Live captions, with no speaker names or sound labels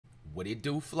What it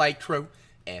do, flight crew?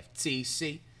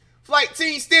 FTC. Flight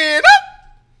team, stand up!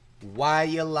 Why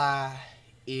you lie?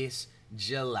 It's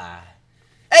July.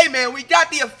 Hey, man, we got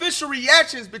the official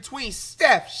reactions between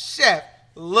Steph, Chef,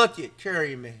 look at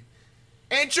Curry, man,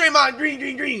 and Draymond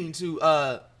Green to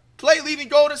Klay leaving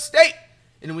Golden State.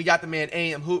 And then we got the man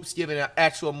AM Hoops giving an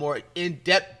actual more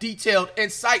in-depth, detailed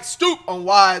insight scoop on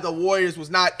why the Warriors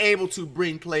was not able to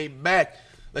bring Klay back.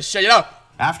 Let's check it out.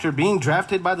 After being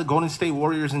drafted by the Golden State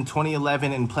Warriors in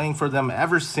 2011 and playing for them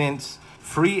ever since,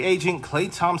 free agent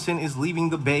Klay Thompson is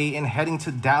leaving the Bay and heading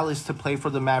to Dallas to play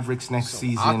for the Mavericks next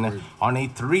season on a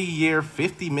 3-year,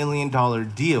 $50 million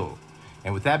deal.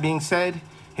 And with that being said,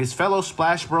 his fellow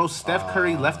Splash Bro Steph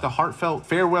Curry left a heartfelt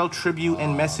farewell tribute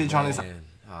and message on his...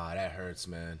 That hurts,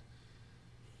 man.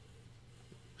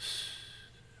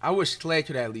 I wish Klay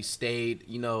could have at least stayed,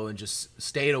 you know, and just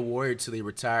stayed a Warrior till he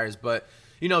retires. But,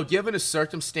 you know, given the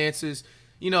circumstances,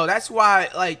 you know, that's why,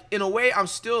 like, in a way, I'm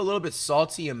still a little bit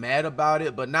salty and mad about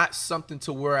it, but not something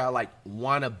to where I, like,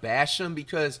 want to bash him.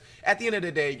 Because at the end of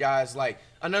the day, guys, like,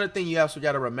 another thing you also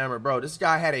got to remember, bro, this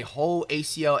guy had a whole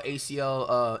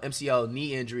MCL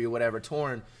knee injury or whatever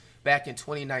torn back in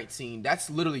 2019.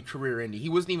 That's literally career ending. He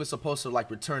wasn't even supposed to,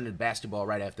 like, return to basketball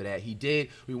right after that. He did.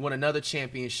 We won another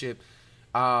championship.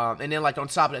 And then, like, on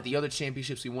top of that, the other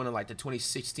championships we won in, like, the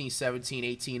 2016, 17,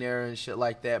 18 era and shit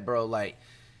like that, bro. Like,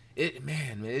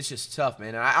 man, it's just tough, man.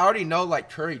 And I already know, like,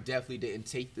 Curry definitely didn't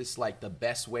take this, like, the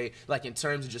best way, like, in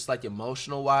terms of just, like,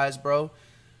 emotional-wise, bro.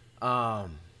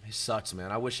 It sucks,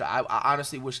 man. I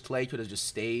honestly wish Klay could have just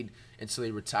stayed until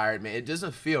he retired, man. It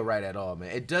doesn't feel right at all,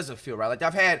 man. It doesn't feel right. Like,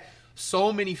 I've had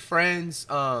so many friends,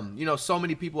 you know, so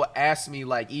many people ask me,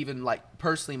 like, even, like,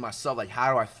 personally myself, like,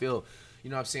 how do I feel, you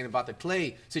know what I'm saying, about the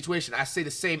Klay situation. I say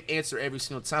the same answer every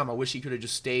single time. I wish he could have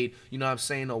just stayed, you know what I'm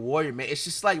saying, a Warrior, man. It's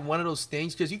just like one of those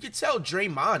things, because you could tell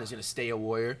Draymond is going to stay a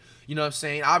Warrior. You know what I'm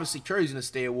saying? Obviously, Curry's going to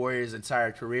stay a Warrior his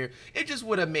entire career. It just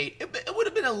would have made, it would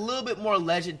have been a little bit more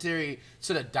legendary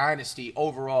to the dynasty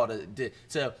overall,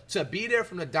 to be there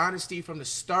from the dynasty, from the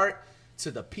start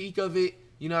to the peak of it,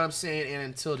 you know what I'm saying, and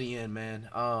until the end, man.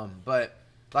 But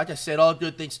like I said, all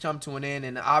good things come to an end,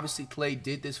 and obviously Klay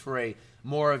did this for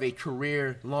more of a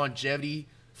career longevity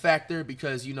factor,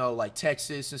 because, you know, like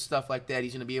Texas and stuff like that,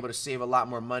 he's going to be able to save a lot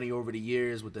more money over the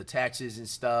years with the taxes and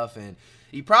stuff. And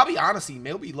he probably, honestly,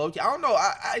 maybe low-key, I don't know,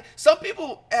 some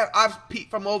people I've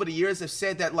from over the years have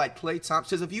said that, like, Klay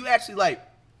Thompson, because if you actually, like,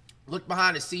 look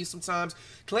behind the scenes sometimes,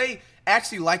 Klay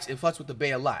actually likes and fucks with the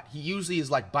Bay a lot. He usually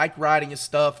is, like, bike riding and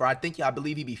stuff, or I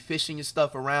believe he'd be fishing and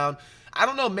stuff around. I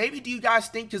don't know, maybe do you guys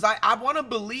think, because I want to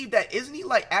believe that, isn't he,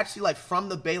 like, actually, like, from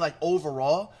the Bay, like,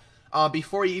 overall,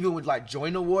 before he even would, like,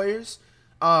 join the Warriors?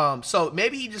 So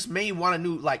maybe he just may want a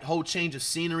new, like, whole change of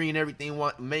scenery and everything,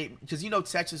 because, you know,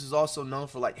 Texas is also known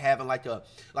for, like, having, like a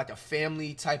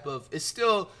family type of, it's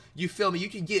still, you feel me, you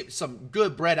can get some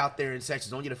good bread out there in Texas,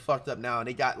 don't get it fucked up now, and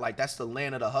they got, like, that's the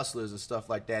land of the hustlers and stuff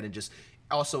like that, and just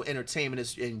also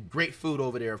entertainment and great food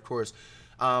over there, of course.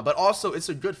 But also, it's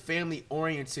a good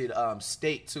family-oriented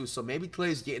state, too. So maybe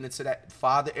Klay's getting into that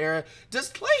father era.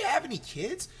 Does Klay have any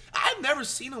kids? I've never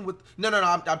seen him with... No,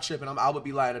 I'm tripping. I would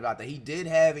be lying about that. He did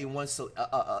have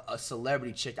a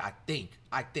celebrity chick, I think.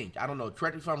 I don't know.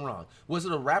 Correct me if I'm wrong. Was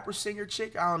it a rapper-singer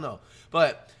chick? I don't know.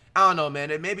 But, I don't know,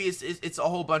 man. Maybe it's a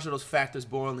whole bunch of those factors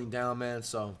boiling down, man.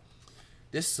 So,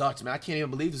 this sucks, man. I can't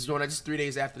even believe this is going on. Just 3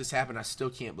 days after this happened, I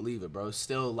still can't believe it, bro. It's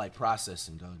still, like,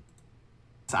 processing, dog.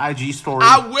 IG story.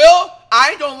 I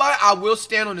ain't gonna lie, I will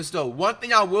stand on this, though. One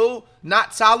thing I will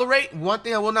not tolerate, and one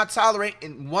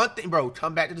thing, bro,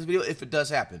 come back to this video if it does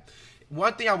happen.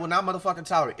 One thing I will not motherfucking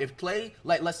tolerate. If Klay,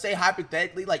 like, let's say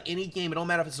hypothetically, like, any game, it don't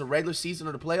matter if it's a regular season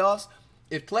or the playoffs,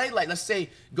 if Klay, like, let's say,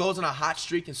 goes on a hot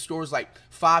streak and scores, like,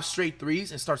 5 straight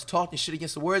threes and starts talking shit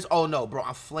against the Warriors, oh, no, bro,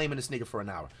 I'm flaming this nigga for an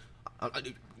hour.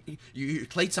 You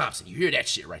Klay Thompson, you hear that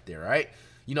shit right there, right?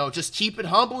 You know, just keep it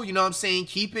humble, you know what I'm saying?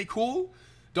 Keep it cool.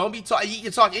 Don't be talking. You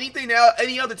can talk anything to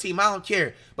any other team. I don't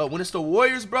care. But when it's the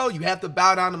Warriors, bro, you have to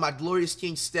bow down to my glorious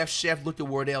king, Steph, Chef. Look at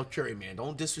Wardell Curry, man.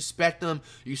 Don't disrespect them.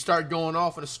 You start going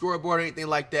off on the scoreboard or anything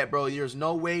like that, bro. There's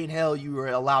no way in hell you are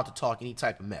allowed to talk any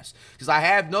type of mess. Because I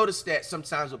have noticed that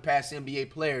sometimes with past NBA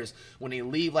players, when they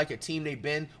leave like a team they've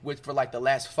been with for like the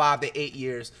last 5 to 8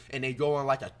 years, and they go on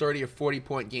like a 30 or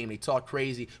 40-point game, they talk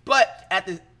crazy. But at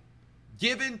the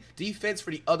given defense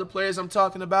for the other players I'm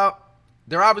talking about,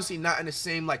 they're obviously not in the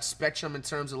same, like, spectrum in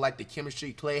terms of, like, the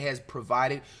chemistry Klay has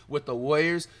provided with the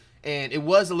Warriors. And it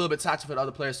was a little bit toxic for the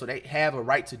other players, so they have a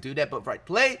right to do that. But right,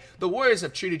 Klay, the Warriors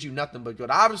have treated you nothing but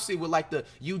good. Obviously, with, like,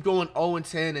 you going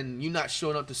 0-10 and you not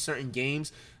showing up to certain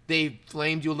games, they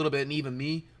flamed you a little bit, and even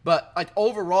me. But like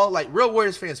overall, like real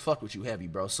Warriors fans fuck with you heavy,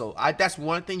 bro. So that's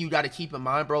one thing you got to keep in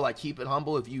mind, bro. Like keep it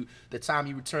humble. If the time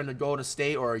you return to Golden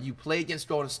State or you play against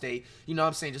Golden State, you know what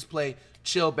I'm saying, just play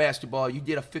chill basketball. You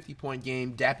get a 50-point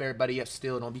game, dap everybody up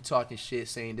still. Don't be talking shit,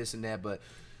 saying this and that. But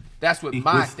that's what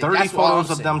my with thing. 30 That's photos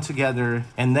of them together,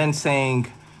 and then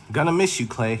saying, "Gonna miss you,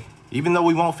 Klay. Even though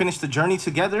we won't finish the journey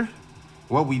together,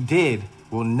 what we did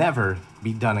will never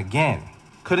be done again.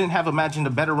 Couldn't have imagined a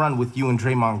better run with you and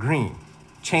Draymond Green.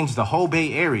 Changed the whole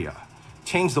Bay Area.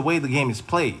 Changed the way the game is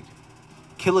played.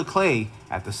 Killer Klay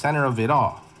at the center of it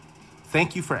all.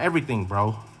 Thank you for everything,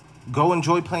 bro. Go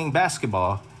enjoy playing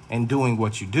basketball and doing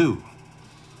what you do.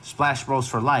 Splash Bros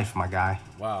for life, my guy."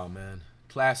 Wow, man.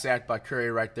 Class act by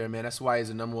Curry right there, man. That's why he's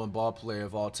the #1 ball player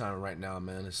of all time right now,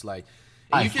 man. It's like,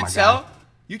 and you can tell.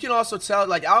 You can also tell,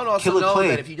 like, I don't also know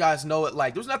that if you guys know it,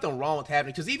 like, there's nothing wrong with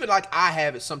having it. Because even, like, I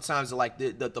have it sometimes, like,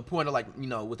 the point of, like, you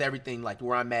know, with everything, like,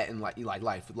 where I'm at in, like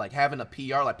life. Like, having a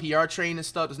PR, like, PR training and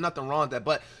stuff, there's nothing wrong with that.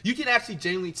 But you can actually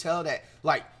genuinely tell that,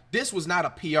 like, this was not a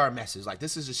PR message. Like,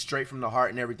 this is just straight from the heart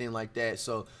and everything like that.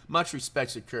 So, much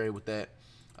respect to Curry with that.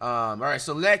 All right,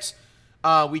 so next,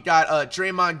 we got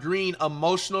Draymond Green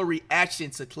emotional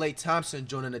reaction to Klay Thompson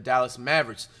joining the Dallas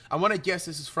Mavericks. I want to guess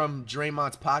this is from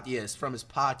Draymond's podcast, from his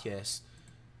podcast.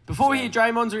 Before we hear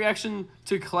Draymond's reaction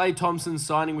to Klay Thompson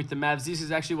signing with the Mavs, this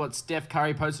is actually what Steph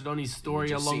Curry posted on his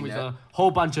story along with a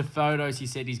whole bunch of photos. He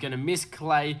said he's going to miss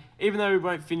Klay. Even though we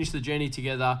won't finish the journey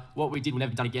together, what we did will never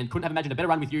be done again. Couldn't have imagined a better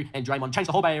run with you and Draymond. Changed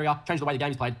the whole Bay Area, changed the way the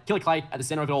game is played. Killer Klay at the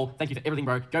center of it all. Thank you for everything,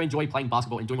 bro. Go enjoy playing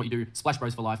basketball and doing what you do. Splash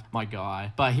Bros for life, my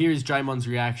guy. But here is Draymond's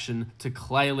reaction to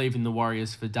Klay leaving the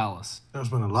Warriors for Dallas. There's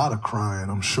been a lot of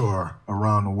crying, I'm sure,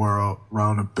 around the world,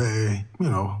 around the Bay, you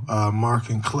know,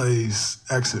 marking Klay's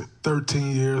exit.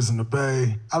 13 years in the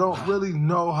Bay. I don't really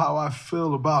know how I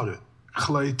feel about it.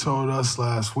 Klay told us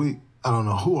last week, I don't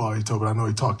know who all he told, but I know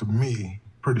he talked to me.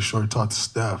 Pretty sure he talked to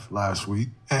Steph last week.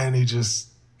 And he just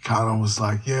kind of was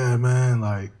like, yeah, man,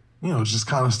 like, you know, just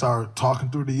kind of started talking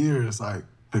through the years. Like,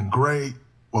 been great.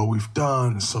 What we've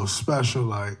done is so special.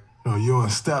 Like, you know, you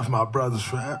and Steph, my brothers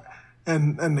forever.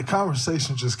 And the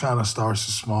conversation just kind of starts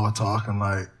with small talk and,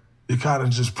 like, you're kind of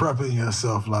just prepping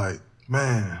yourself like,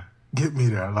 man, get me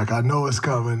there. Like, I know it's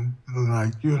coming. And,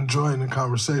 like, you're enjoying the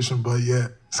conversation, but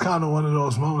yet it's kind of one of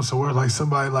those moments where, like,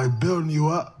 somebody, like, building you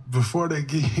up. Before they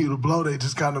give you the blow, they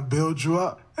just kind of build you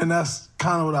up. And that's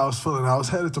kind of what I was feeling. I was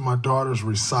headed to my daughter's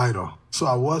recital, so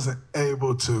I wasn't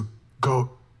able to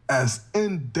go as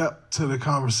in-depth to the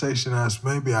conversation as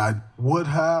maybe I would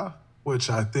have, which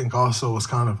I think also was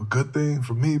kind of a good thing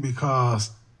for me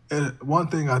because one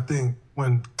thing I think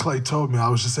when Klay told me, I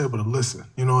was just able to listen,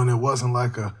 you know, and it wasn't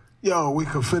like a, yo, we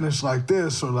could finish like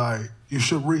this or like, you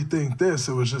should rethink this.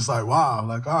 It was just like, wow,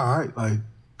 like, all right, like,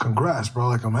 congrats, bro.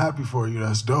 Like, I'm happy for you.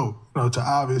 That's dope. You know, to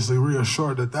obviously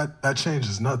reassure that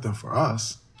changes nothing for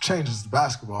us. Changes the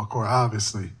basketball court,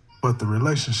 obviously. But the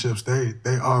relationships, they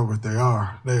are what they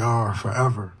are. They are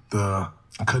forever. The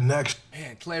connection.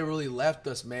 Man, Klay really left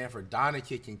us, man, for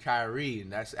Doncic and Kyrie,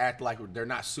 and that's act like they're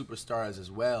not superstars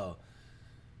as well.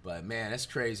 But, man, that's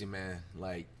crazy, man.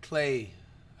 Like, Klay,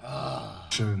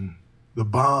 the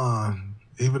bond,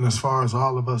 even as far as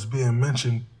all of us being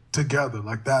mentioned together,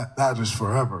 like that is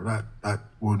forever. That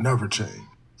will never change.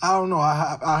 I don't know.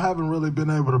 I haven't really been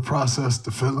able to process the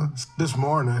feelings. This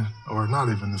morning, or not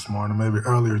even this morning, maybe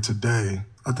earlier today,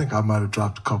 I think I might have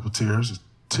dropped a couple tears, a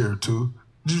tear or two.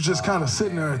 You just kind of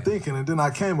sitting there and thinking, and then I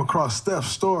came across Steph's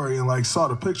story and like saw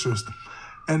the pictures.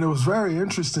 And it was very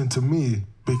interesting to me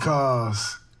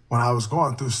because when I was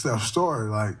going through Steph's story,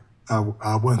 like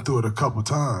I went through it a couple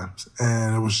times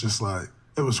and it was just like,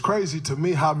 it was crazy to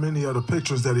me how many of the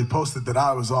pictures that he posted that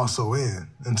I was also in.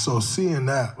 And so seeing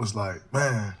that was like,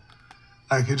 man,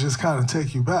 like it just kind of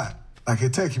take you back. Like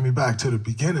it taking me back to the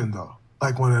beginning though.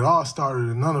 Like when it all started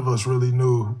and none of us really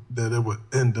knew that it would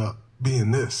end up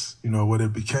being this, you know, what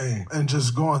it became. And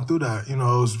just going through that, you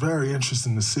know, it was very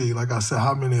interesting to see, like I said,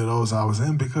 how many of those I was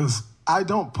in because I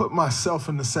don't put myself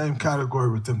in the same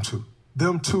category with them two.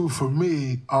 Them two for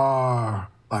me are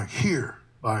like here,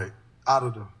 like out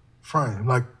of the frame,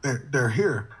 like they're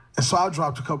here. And so I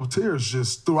dropped a couple tears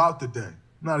just throughout the day.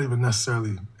 Not even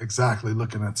necessarily exactly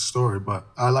looking at the story, but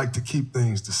I like to keep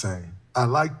things the same. I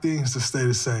like things to stay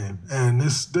the same. And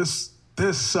this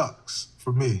sucks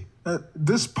for me.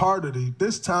 This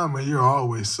time of year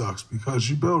always sucks because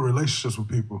you build relationships with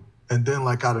people and then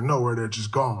like out of nowhere, they're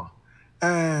just gone.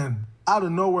 And out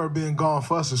of nowhere being gone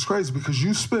for us is crazy because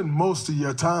you spend most of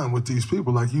your time with these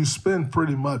people. Like you spend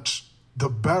pretty much the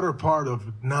better part of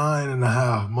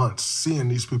 9.5 months seeing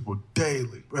these people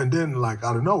daily. And then like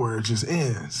out of nowhere, it just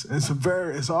ends.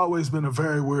 It's always been a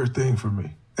very weird thing for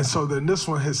me. And so then this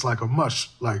one hits like a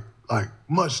much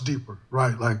deeper,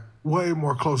 right? Like way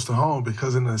more close to home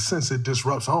because in a sense it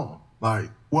disrupts home.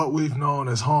 Like what we've known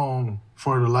as home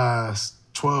for the last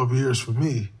 12 years for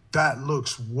me, that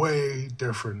looks way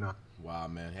different now. Wow,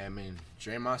 man. I mean,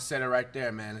 Draymond said it right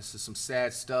there, man. This is some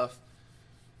sad stuff.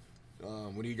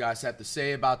 What do you guys have to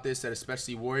say about this, that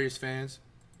especially Warriors fans?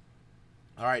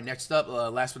 All right, next up,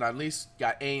 last but not least,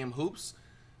 got AM Hoops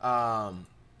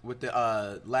with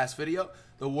the last video.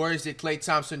 The Warriors did Klay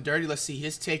Thompson dirty. Let's see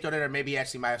his take on it, or maybe he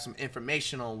actually might have some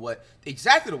information on what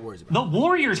exactly the Warriors about. The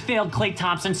Warriors failed Klay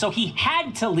Thompson, so he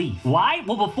had to leave. Why?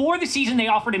 Well, before the season, they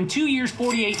offered him 2 years,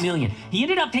 $48 million. He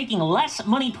ended up taking less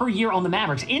money per year on the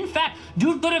Mavericks. In fact,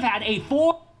 dude could have had a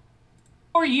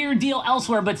 4-year deal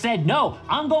elsewhere, but said, no,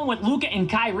 I'm going with Luka and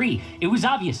Kyrie. It was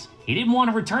obvious. He didn't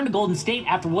want to return to Golden State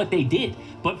after what they did.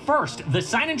 But first, the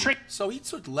sign and trade... So he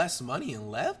took less money and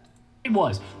left? It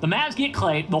was. The Mavs get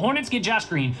Klay, the Hornets get Josh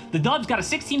Green, the Dubs got a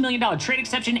 $16 million trade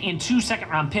exception and 2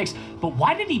 second-round picks. But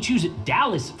why did he choose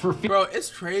Dallas for... Bro,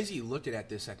 it's crazy looking at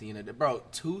this at the end of the... Bro,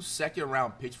 2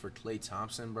 second-round picks for Klay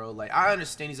Thompson, bro. Like, I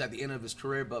understand he's at the end of his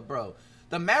career, but, bro,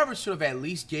 the Mavericks should have at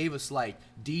least gave us, like,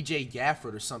 DJ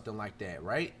Gafford or something like that,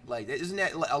 right? Like, isn't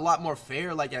that a lot more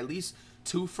fair? Like, at least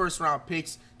 2 first-round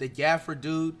picks, the Gafford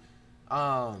dude,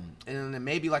 and then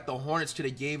maybe, like, the Hornets could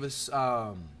have gave us...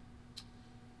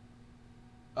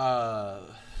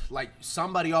 like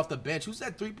somebody off the bench. Who's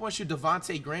that 3-point shooter,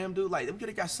 Devontae Graham dude? Like, we could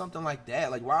have got something like that.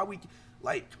 Like, why are we,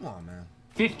 like, come on, man.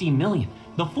 $50 million.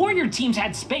 The 4-year teams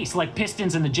had space like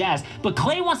Pistons and the Jazz, but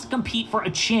Klay wants to compete for a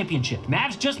championship.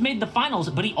 Mavs just made the finals,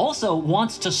 but he also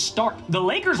wants to start. The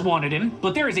Lakers wanted him,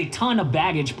 but there is a ton of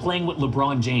baggage playing with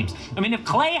LeBron James. I mean, if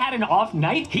Klay had an off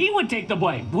night, he would take the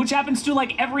blame, which happens to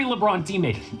like every LeBron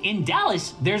teammate. In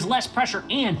Dallas, there's less pressure,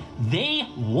 and they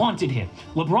wanted him.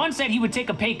 LeBron said he would take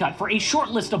a pay cut for a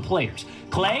short list of players.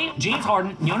 Klay, James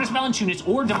Harden, Jonas Valanciunas,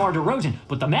 or DeMar DeRozan.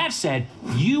 But the Mavs said,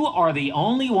 you are the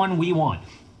only one we want.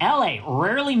 LA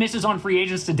rarely misses on free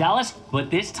agents to Dallas,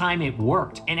 but this time it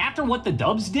worked. And after what the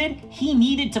Dubs did, he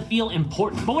needed to feel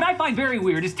important. But what I find very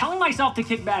weird is telling myself to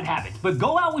kick bad habits, but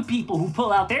go out with people who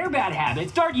pull out their bad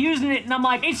habits, start using it, and I'm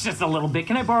like, it's just a little bit,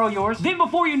 can I borrow yours? Then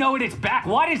before you know it, it's back.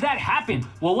 Why does that happen?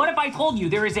 Well, what if I told you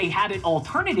there is a habit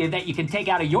alternative that you can take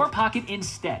out of your pocket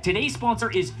instead? Today's sponsor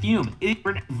is Fume. It's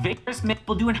vigorous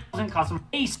people doing housing custom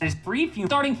base is free Fume.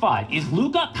 Starting 5 is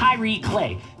Luka, Kyrie,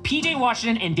 Klay, PJ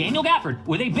Washington, and Daniel Gafford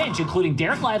with a bench including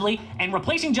Derek Lively and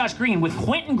replacing Josh Green with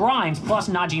Quentin Grimes plus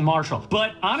Najee Marshall.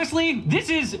 But honestly, this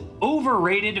is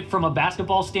overrated from a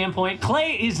basketball standpoint.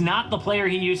 Klay is not the player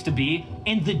he used to be,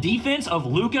 and the defense of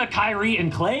Luka, Kyrie,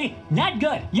 and Klay, not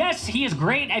good. Yes, he is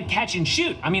great at catch and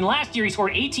shoot. I mean, last year he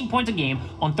scored 18 points a game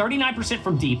on 39%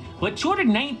 from deep, but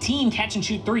 219 catch and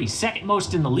shoot threes, second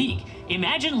most in the league.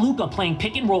 Imagine Luka playing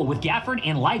pick and roll with Gafford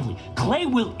and Lively.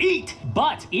 Klay will eat,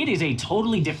 but it is a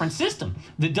totally different system.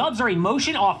 The Dubs are a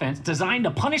motion offense designed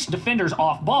to punish defenders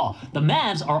off ball. The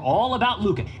Mavs are all about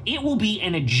Luka. It will be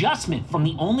an adjustment from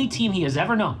the only team he has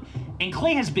ever known. And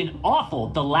Klay has been awful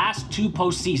the last 2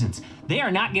 postseasons. They are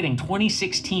not getting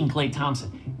 2016 Klay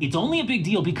Thompson. It's only a big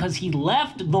deal because he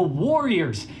left the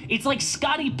Warriors. It's like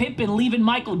Scottie Pippen leaving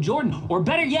Michael Jordan, or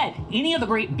better yet, any of the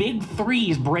great big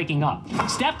threes breaking up.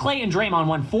 Steph, Klay, and Draymond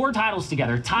won 4 titles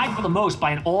together, tied for the most by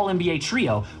an All-NBA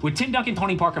trio with Tim Duncan,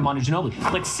 Tony Parker, Manu Ginobili.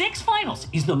 But 6 finals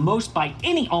is the most by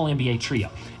any All-NBA trio.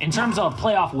 In terms of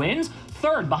playoff wins,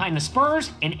 3rd behind the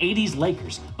Spurs and 80s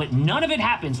Lakers. But none of it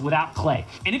happens without Klay.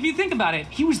 And if you think about it,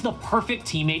 he was the perfect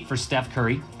teammate for Steph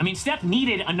Curry. I mean, Steph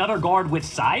needed another guard with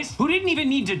size who didn't even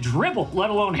need to dribble,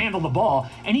 let alone handle the ball,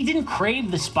 and he didn't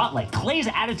crave the spotlight. Klay's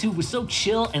attitude was so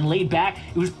chill and laid back,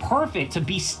 it was perfect to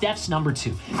be Steph's number 2.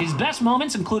 His best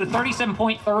moments include a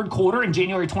 37-point third quarter in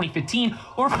January 2015,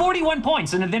 or 41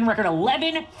 points and a then record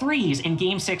 11 threes in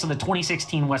Game 6 of the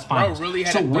 2016 West Finals. Bro, really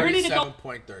had a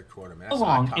 37-point third quarter, man. That's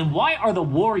wrong, and why are the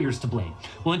Warriors to blame?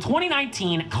 Well, in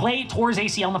 2019, Klay tore his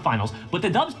ACL in the finals, but the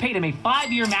Dubs paid him a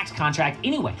 5-year max contract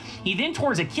anyway. He then tore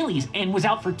his Achilles and was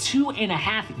out for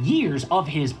 2.5 years of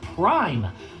his prime.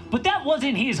 But that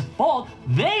wasn't his fault.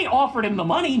 They offered him the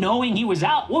money knowing he was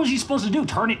out. What was he supposed to do,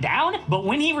 turn it down? But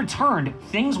when he returned,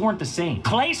 things weren't the same.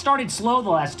 Klay started slow the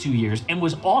last 2 years and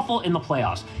was awful in the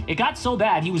playoffs. It got so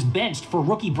bad he was benched for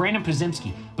rookie Brandon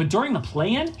Podziemski. But during the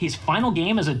play-in, his final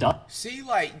game as a Dub... See,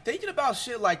 like, thinking about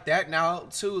shit like that now,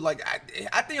 too, like,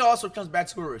 I think it also comes back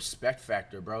to a respect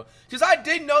factor, bro. Because I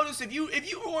did notice, if you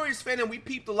were a Warriors fan and we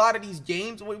peeped a lot of these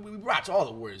games, we watch all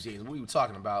the Warriors games, we were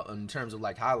talking about in terms of,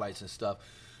 like, highlights and stuff.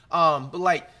 But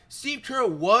like Steve Kerr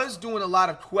was doing a lot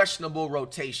of questionable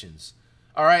rotations.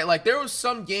 All right, like there was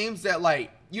some games that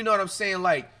like, you know what I'm saying,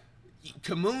 like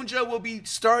Kamunja will be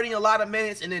starting a lot of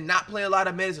minutes and then not playing a lot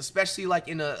of minutes, especially like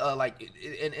in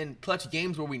in clutch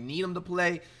games where we need him to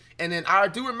play. And then I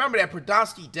do remember that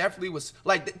Podolski definitely was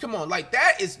like, come on, like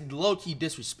that is low-key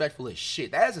disrespectful as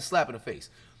shit. That is a slap in the face.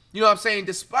 You know what I'm saying?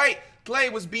 Despite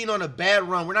Klay was being on a bad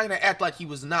run, we're not going to act like he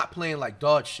was not playing like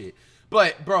dog shit.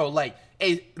 But, bro, like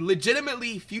a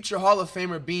legitimately future Hall of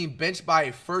Famer being benched by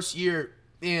a first year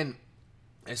in,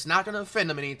 it's not going to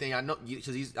offend him in anything. I know,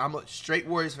 because I'm a straight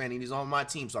Warriors fan and he's on my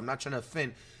team, so I'm not trying to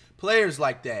offend players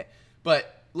like that.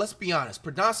 But let's be honest,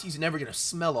 Podolski's never going to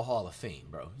smell a Hall of Fame,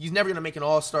 bro. He's never going to make an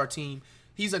all-star team.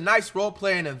 He's a nice role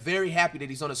player, and I'm very happy that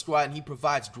he's on the squad, and he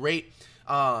provides great,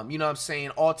 you know what I'm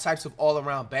saying, all types of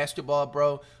all-around basketball,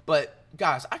 bro. But,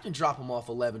 guys, I can drop him off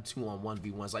 11-2 on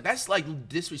 1v1s. Like, that's, like,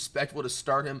 disrespectful to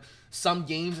start him some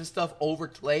games and stuff over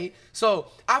Klay. So,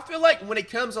 I feel like when it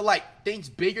comes to, like, things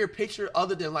bigger picture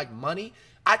other than, like, money,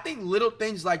 I think little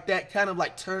things like that kind of,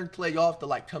 like, turn Klay off to,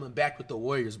 like, coming back with the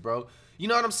Warriors, bro. You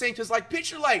know what I'm saying? Because, like,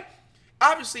 picture, like,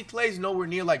 obviously Klay's nowhere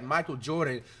near, like, Michael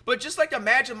Jordan. But just, like,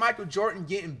 imagine Michael Jordan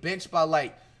getting benched by,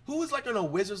 like, who was, like, on the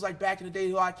Wizards, like, back in the day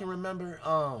who I can remember?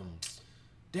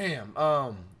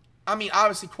 I mean,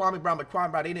 obviously Kwame Brown, but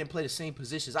Kwame Brown, they didn't play the same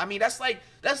positions. I mean, that's like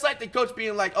the coach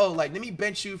being like, oh, like, let me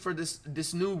bench you for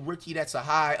this new rookie that's a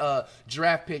high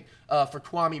draft pick for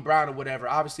Kwame Brown or whatever.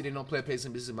 Obviously, they don't play the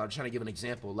same position, but I'm trying to give an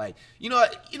example. Like, you know,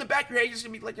 in the back of your head, you're just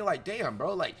going to be looking like, damn,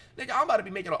 bro. Like, nigga, I'm about to be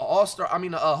making an all-star, I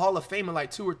mean, a Hall of Fame in like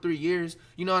 2 or 3 years.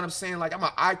 You know what I'm saying? Like, I'm an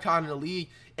icon in the league,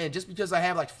 and just because I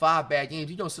have like 5 bad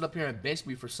games, you don't sit up here and bench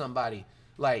me for somebody.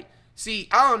 Like, see,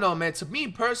 I don't know, man. To me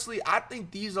personally, I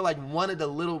think these are like one of the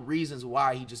little reasons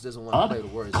why he just doesn't want to play the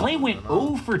Warriors. Klay went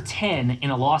 0 for 10 in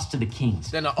a loss to the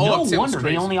Kings. Then no wonder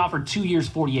they only offered 2 years,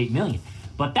 $48 million.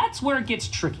 But that's where it gets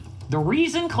tricky. The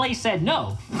reason Klay said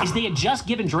no is they had just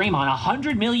given Draymond a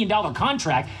 $100 million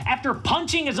contract after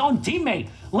punching his own teammate,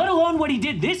 let alone what he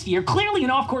did this year, clearly an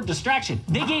off-court distraction.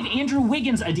 They gave Andrew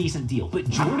Wiggins a decent deal, but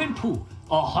Jordan Poole,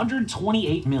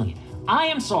 $128 million. I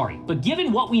am sorry, but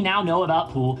given what we now know about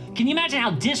Poole, can you imagine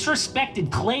how disrespected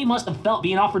Klay must have felt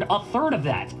being offered a third of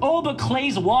that? Oh, but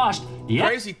Klay's washed. Yep.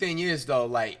 Crazy thing is, though,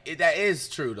 like, that is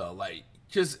true, though. Like,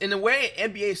 because in a way,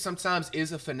 NBA sometimes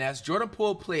is a finesse. Jordan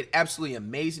Poole played absolutely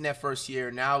amazing that first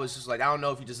year. Now it's just like, I don't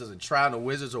know if he just doesn't try on the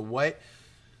Wizards or what.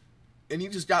 And he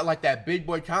just got like that big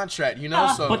boy contract, you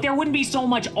know? But there wouldn't be so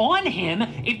much on him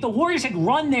if the Warriors had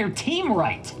run their team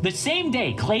right. The same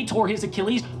day Klay tore his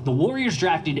Achilles, the Warriors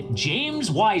drafted James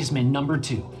Wiseman,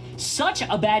 #2. Such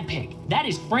a bad pick. That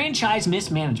is franchise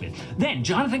mismanagement. Then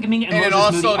Jonathan Kuminga and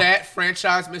Moses Moody. That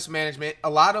franchise mismanagement. A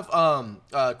lot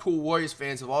of cool Warriors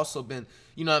fans have also been,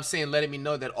 you know what I'm saying, letting me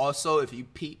know that also if you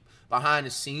peep behind the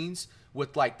scenes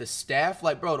with like the staff,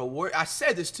 like, bro, the Warriors, I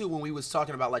said this too when we was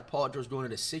talking about like Paul George going to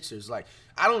the Sixers. Like,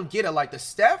 I don't get it. Like, the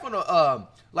staff on the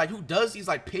like who does these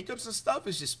like pickups and stuff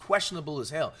is just questionable as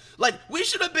hell. Like, we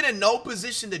should have been in no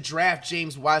position to draft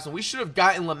James Wiseman. We should have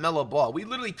gotten LaMelo Ball. We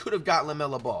literally could have gotten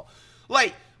LaMelo Ball.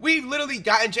 Like, we literally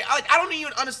gotten like, I don't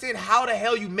even understand how the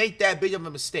hell you make that big of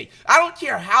a mistake. I don't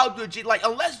care how good like,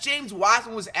 unless James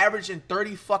Wiseman was averaging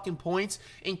 30 fucking points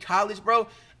in college, bro.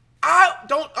 I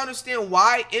don't understand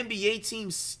why NBA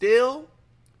teams still,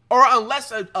 or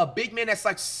unless a big man that's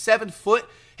like 7 foot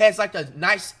has like a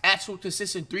nice, actual,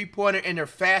 consistent three-pointer and they're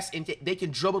fast and they can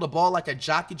dribble the ball like a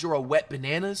jockey or a wet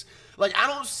bananas. Like, I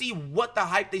don't see what the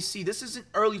hype they see. This isn't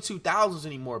early 2000s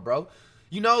anymore, bro.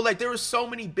 You know, like, there were so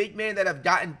many big men that have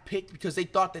gotten picked because they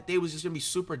thought that they was just going to be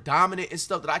super dominant and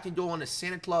stuff that I can go on the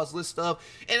Santa Claus list of.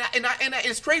 And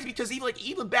it's crazy because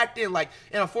even back then, like,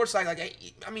 and unfortunately,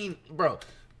 like, I mean, bro,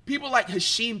 people like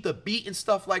Hasheem the Beat and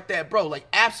stuff like that, bro, like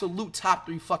absolute top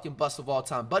 3 fucking busts of all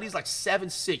time. Buddy's like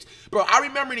 7'6". Bro, I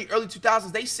remember in the early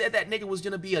 2000s, they said that nigga was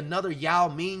going to be another Yao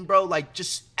Ming, bro. Like,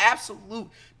 just absolute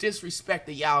disrespect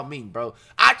to Yao Ming, bro.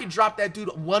 I can drop that dude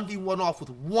 1v1 off with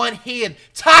one hand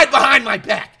tied behind my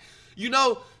back. You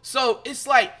know? So, it's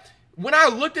like, when I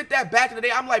looked at that back in the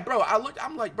day, I'm like,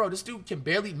 bro, this dude can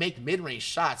barely make mid-range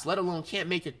shots, let alone can't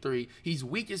make a 3. He's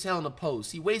weak as hell in the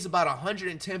post. He weighs about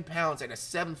 110 pounds and a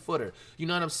 7-footer. You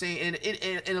know what I'm saying?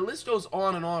 And the list goes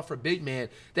on and on for big man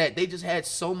that they just had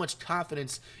so much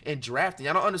confidence in drafting.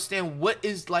 I don't understand what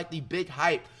is, like, the big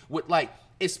hype with, like,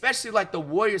 especially, like, the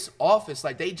Warriors office.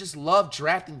 Like, they just love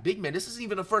drafting big men. This isn't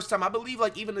even the first time. I believe,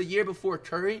 like, even the year before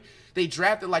Curry, they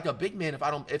drafted, like, a big man, if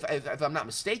I'm not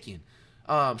mistaken.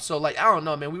 So, like, I don't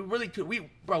know, man. We really could, we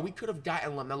could have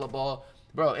gotten LaMelo Ball.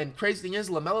 Bro, and crazy thing is,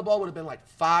 LaMelo Ball would have been like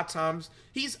 5 times.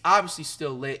 He's obviously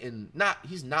still lit, and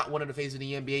he's not one of the faces of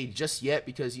the NBA just yet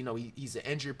because, you know, he's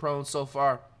injury prone so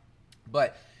far.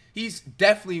 But he's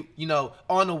definitely, you know,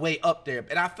 on the way up there.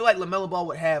 And I feel like LaMelo Ball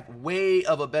would have way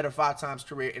of a better 5 times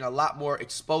career and a lot more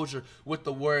exposure with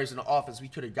the Warriors and the offense we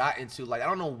could have got into. Like, I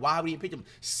don't know why we didn't pick him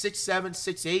 6'7",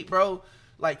 6'8", bro.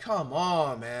 Like, come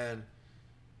on, man.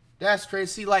 That's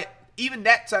crazy. Like, even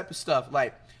that type of stuff,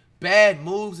 like, bad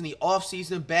moves in the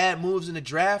offseason, bad moves in the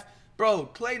draft.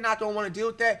 Bro, Klay not going to want to deal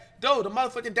with that. Dude, the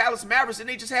motherfucking Dallas Mavericks, and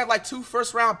they just had like 2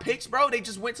 first-round picks, bro. They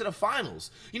just went to the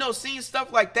finals. You know, seeing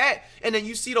stuff like that. And then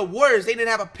you see the Warriors, they didn't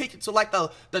have a pick until like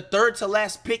the third to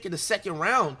last pick in the 2nd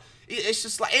round. It's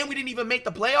just like, and we didn't even make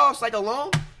the playoffs, like, alone.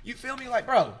 You feel me? Like,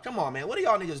 bro, come on, man. What are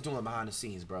y'all niggas doing behind the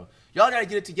scenes, bro? Y'all got to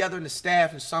get it together in the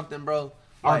staff or something, bro.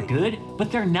 Are good,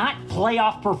 but they're not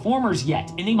playoff performers yet,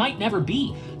 and they might never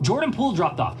be. Jordan Poole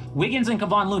dropped off, Wiggins and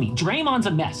Kevon Looney, Draymond's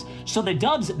a mess. So the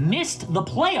Dubs missed the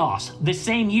playoffs the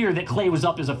same year that Klay was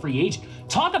up as a free agent.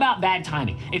 Talk about bad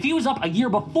timing. If he was up a year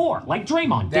before, like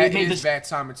Draymond, that is bad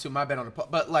timing too. My bad on the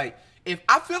but like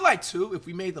I feel like too, if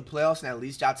we made the playoffs and at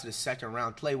least got to the 2nd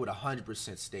round, Klay would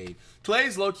 100% stayed.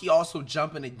 Klay's low key also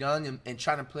jumping the gun and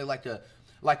trying to play like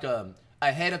a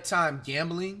ahead of time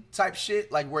gambling type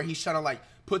shit, like where he's trying to like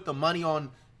put the money on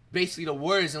basically the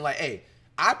Warriors and like, hey,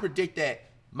 I predict that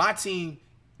my team,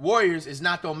 Warriors, is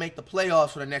not going to make the playoffs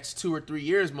for the next 2 or 3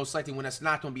 years, most likely, when that's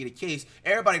not going to be the case.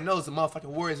 Everybody knows the motherfucking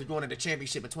Warriors are going to the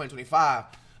championship in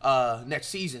 2025 next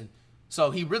season. So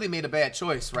he really made a bad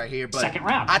choice right here. But 2nd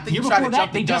round. I think Year you tried before to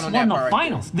jump that, they the gun just on won that the part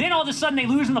finals. right there. Then all of a sudden they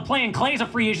lose in the play, and Klay's a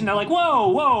free agent. They're like,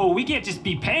 whoa, we can't just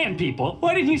be paying people.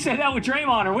 Why didn't you say that with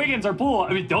Draymond or Wiggins or Poole?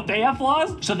 I mean, don't they have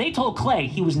flaws? So they told Klay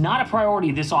he was not a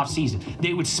priority this offseason.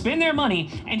 They would spend their money,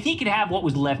 and he could have what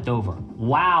was left over.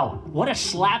 Wow, what a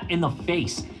slap in the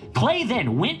face. Klay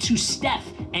then went to Steph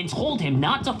and told him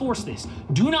not to force this.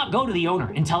 Do not go to the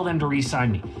owner and tell them to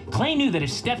re-sign me. Klay knew that if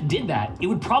Steph did that, it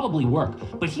would probably work,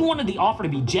 but he wanted the offer to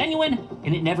be genuine,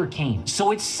 and it never came.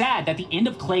 So it's sad that the end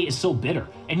of Klay is so bitter.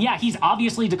 And yeah, he's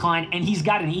obviously declined, and he's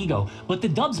got an ego, but the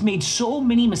Dubs made so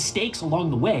many mistakes along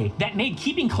the way that made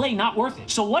keeping Klay not worth it.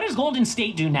 So what does Golden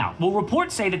State do now? Well,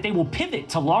 reports say that they will pivot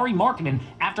to Lauri Markkanen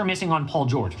after missing on Paul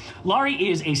George. Lauri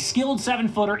is a skilled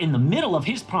 7-footer in the middle of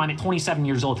his prime at 27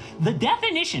 years old. The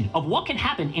definition of what can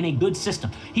happen in a good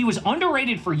system. He was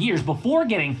underrated for years before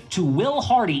getting to Will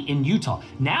Hardy in Utah.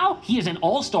 Now he is an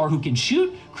all-star who can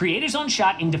shoot, create his own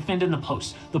shot, and defend in the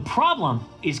post. The problem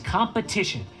is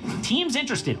competition. Teams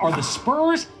interested are the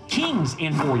Spurs, Kings,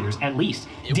 and Warriors, at least.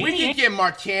 If we can get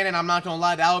Markkanen, I'm not going to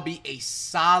lie, that would be a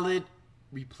solid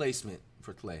replacement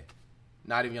for Klay.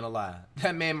 Not even going to lie.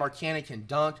 That man Markkanen can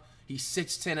dunk. He's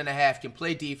 6'10 and a half, can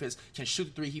play defense, can shoot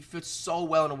the 3. He fits so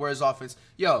well in the Warriors offense.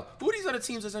 Yo, who are these other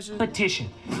teams essentially? Competition.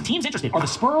 Teams interested are the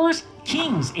Spurs,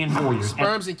 Kings, and Warriors.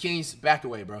 Spurs and Kings, back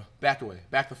away, bro. Back away.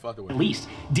 Back the fuck away. At least.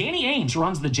 Danny Ainge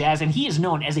runs the Jazz, and he is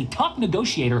known as a tough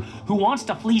negotiator who wants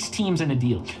to fleece teams in a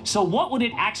deal. So what would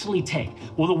it actually take?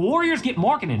 Well, the Warriors get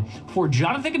Markkanen for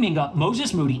Jonathan Kuminga,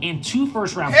 Moses Moody, and 2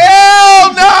 first-round picks.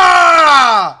 Hell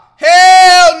nah!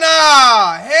 Hell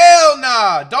nah! Hell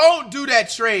nah! Don't do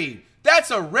that trade. That's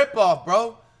a ripoff,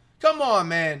 bro. Come on,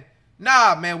 man.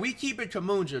 Nah, man. We keep it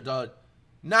Kuminga, dog.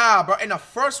 Nah, bro. And a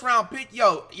 1st-round pick,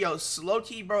 yo,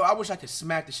 low-key, bro, I wish I could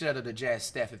smack the shit out of the Jazz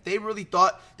staff. If they really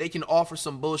thought they can offer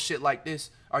some bullshit like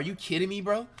this, are you kidding me,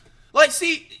 bro? Like,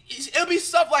 see, it'll be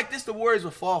stuff like this the Warriors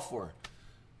would fall for.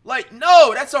 Like,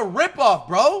 no, that's a ripoff,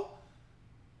 bro.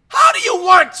 How do you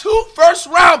want 2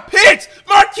 first-round picks?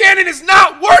 Markkanen is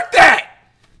not worth that.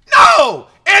 No.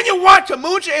 And you want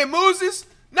Kuminga and Moses?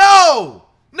 No.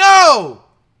 No.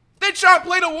 They try to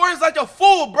play the Warriors like a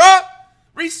fool, bruh.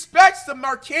 Respects to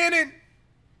Markkanen.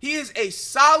 He is a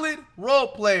solid role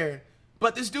player.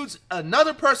 But this dude's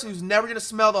another person who's never going to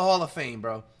smell the Hall of Fame,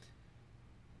 bro.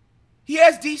 He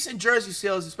has decent jersey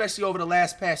sales, especially over the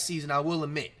past season, I will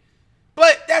admit.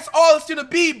 But that's all it's going to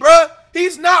be, bruh.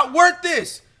 He's not worth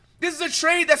this. This is a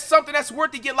trade that's something that's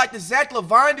worth to get, like the Zach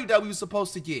LaVine dude that we were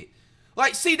supposed to get.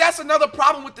 Like, see, that's another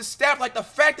problem with the staff. Like, the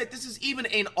fact that this is even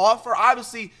an offer.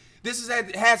 Obviously, this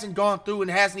hasn't gone through and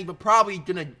hasn't even probably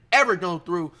gonna ever go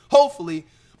through, hopefully.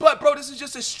 But, bro, this is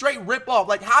just a straight ripoff.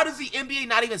 Like, how does the NBA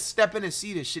not even step in and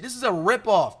see this shit? This is a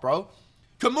ripoff, bro.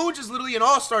 Kuminga is literally an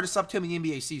all-star this upcoming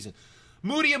NBA season.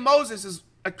 Moody and Moses is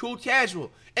a cool casual.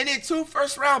 And then 2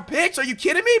 first-round picks? Are you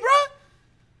kidding me, bro?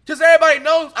 Because everybody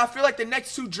knows, I feel like the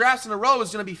next 2 drafts in a row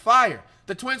is going to be fire.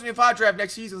 The 2025 draft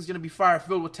next season is going to be fire,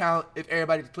 filled with talent if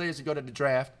everybody declares to go to the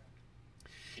draft.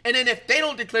 And then if they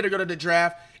don't declare to go to the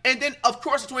draft And then, of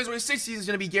course, the 2026 season is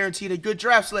going to be guaranteed a good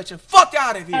draft selection. Fuck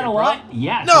out of here, a bro. lot?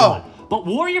 Yeah, it's a lot. But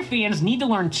Warrior fans need to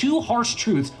learn 2 harsh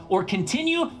truths or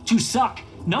continue to suck.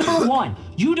 Number 1,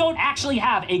 you don't actually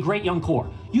have a great young core.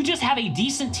 You just have a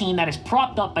decent team that is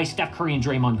propped up by Steph Curry and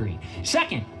Draymond Green.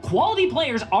 Second, quality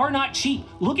players are not cheap.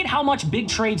 Look at how much big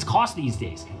trades cost these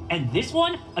days. And this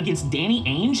one, against Danny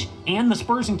Ainge and the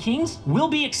Spurs and Kings, will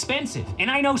be expensive.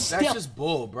 And I know still... That's just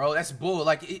bull, bro. That's bull.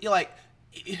 Like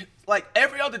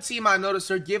every other team I noticed,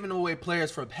 they're giving away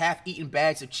players for half-eaten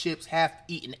bags of chips,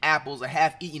 half-eaten apples, a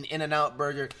half-eaten In-N-Out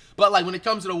burger. But like when it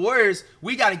comes to the Warriors,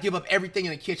 we got to give up everything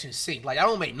in the kitchen sink. Like I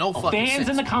don't make no fucking sense. Fans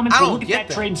in the comments will look at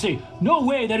that trade and say, "No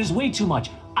way, that is way too much."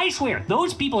 I swear,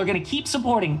 those people are going to keep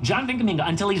supporting Jonathan Kuminga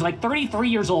until he's like 33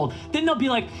 years old. Then they'll be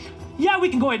like, yeah, we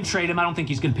can go ahead and trade him. I don't think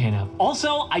he's going to pan out.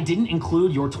 Also, I didn't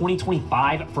include your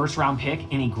 2025 first-round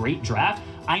pick in a great draft.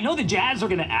 I know the Jazz are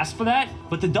going to ask for that,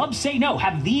 but the Dubs say no.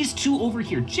 Have these 2 over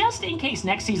here just in case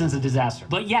next season's a disaster.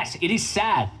 But yes, it is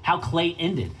sad how Klay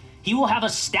ended. He will have a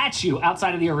statue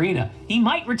outside of the arena. He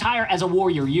might retire as a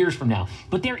Warrior years from now,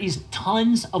 but there is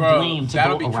tons of blame to go around.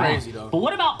 That would be crazy, though. But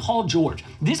what about Paul George?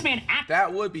 This man...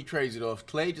 That would be crazy, though. If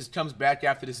Klay just comes back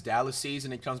after this Dallas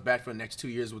season and comes back for the next 2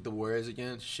 years with the Warriors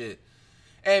again, shit.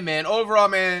 Hey, man, overall,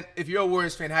 man, if you're a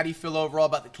Warriors fan, how do you feel overall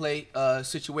about the Klay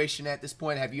situation at this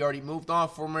point? Have you already moved on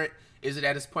from it? Is it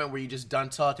at this point where you're just done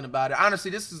talking about it? Honestly,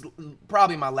 this is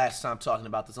probably my last time talking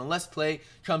about this. Unless Klay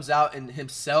comes out and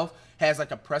himself has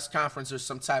like a press conference or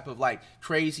some type of like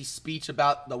crazy speech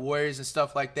about the Warriors and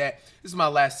stuff like that, this is my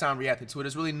last time reacting to it.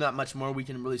 There's really not much more we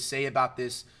can really say about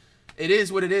this. It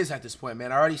is what it is at this point,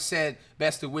 man. I already said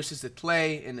best of wishes to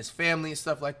Klay and his family and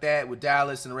stuff like that with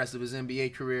Dallas and the rest of his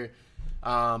NBA career.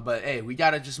 But, hey, we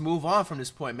got to just move on from this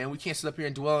point, man. We can't sit up here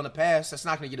and dwell on the past. That's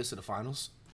not going to get us to the finals.